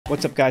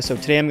What's up guys, so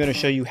today I'm going to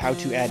show you how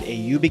to add a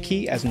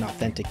YubiKey as an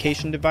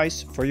authentication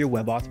device for your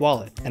WebAuth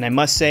wallet. And I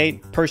must say,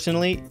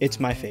 personally, it's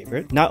my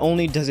favorite. Not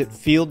only does it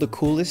feel the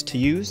coolest to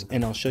use,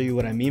 and I'll show you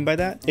what I mean by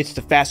that, it's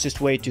the fastest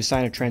way to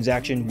sign a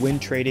transaction when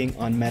trading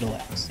on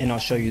MetalX, and I'll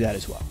show you that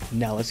as well.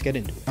 Now let's get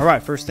into it.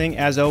 Alright, first thing,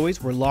 as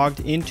always, we're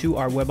logged into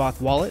our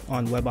WebAuth wallet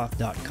on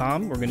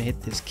WebAuth.com. We're going to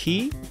hit this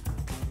key,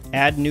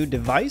 add new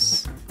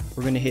device.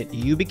 We're going to hit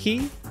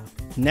YubiKey,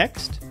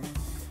 next.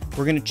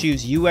 We're going to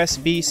choose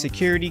USB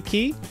security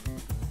key,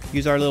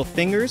 use our little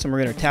fingers, and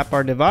we're going to tap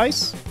our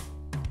device.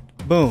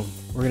 Boom.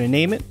 We're going to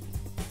name it.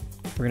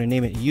 We're going to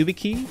name it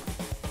YubiKey,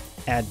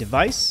 add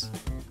device.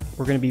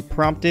 We're going to be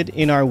prompted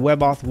in our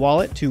WebAuth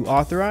wallet to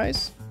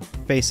authorize,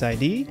 Face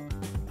ID,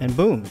 and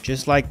boom,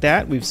 just like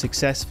that, we've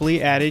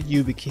successfully added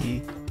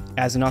YubiKey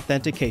as an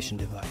authentication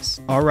device.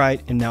 All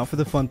right, and now for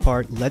the fun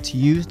part, let's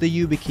use the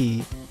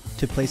YubiKey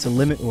to place a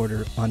limit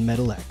order on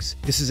MetalX.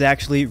 This is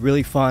actually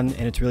really fun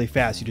and it's really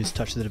fast. You just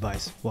touch the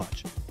device.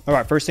 Watch. All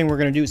right, first thing we're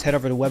going to do is head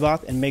over to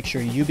WebAuth and make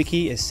sure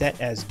YubiKey is set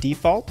as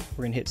default.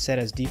 We're going to hit set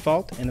as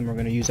default and then we're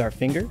going to use our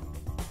finger.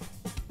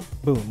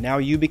 Boom, now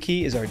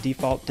YubiKey is our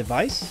default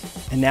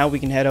device. And now we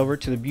can head over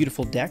to the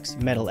beautiful DEX,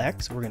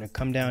 MetalX. We're going to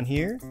come down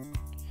here.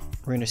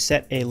 We're going to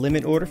set a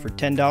limit order for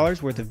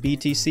 $10 worth of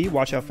BTC.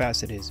 Watch how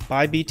fast it is.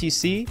 Buy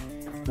BTC.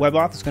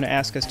 WebAuth is going to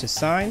ask us to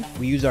sign.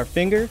 We use our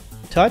finger,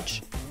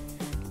 touch.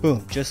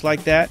 Boom, just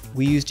like that,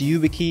 we used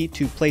YubiKey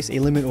to place a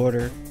limit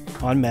order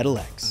on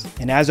MetalX.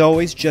 And as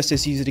always, just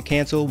as easy to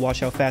cancel.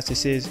 Watch how fast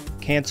this is.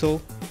 Cancel,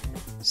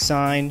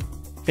 sign,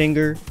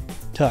 finger,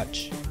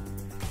 touch.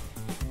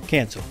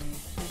 Canceled.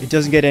 It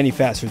doesn't get any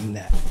faster than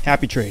that.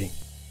 Happy trading.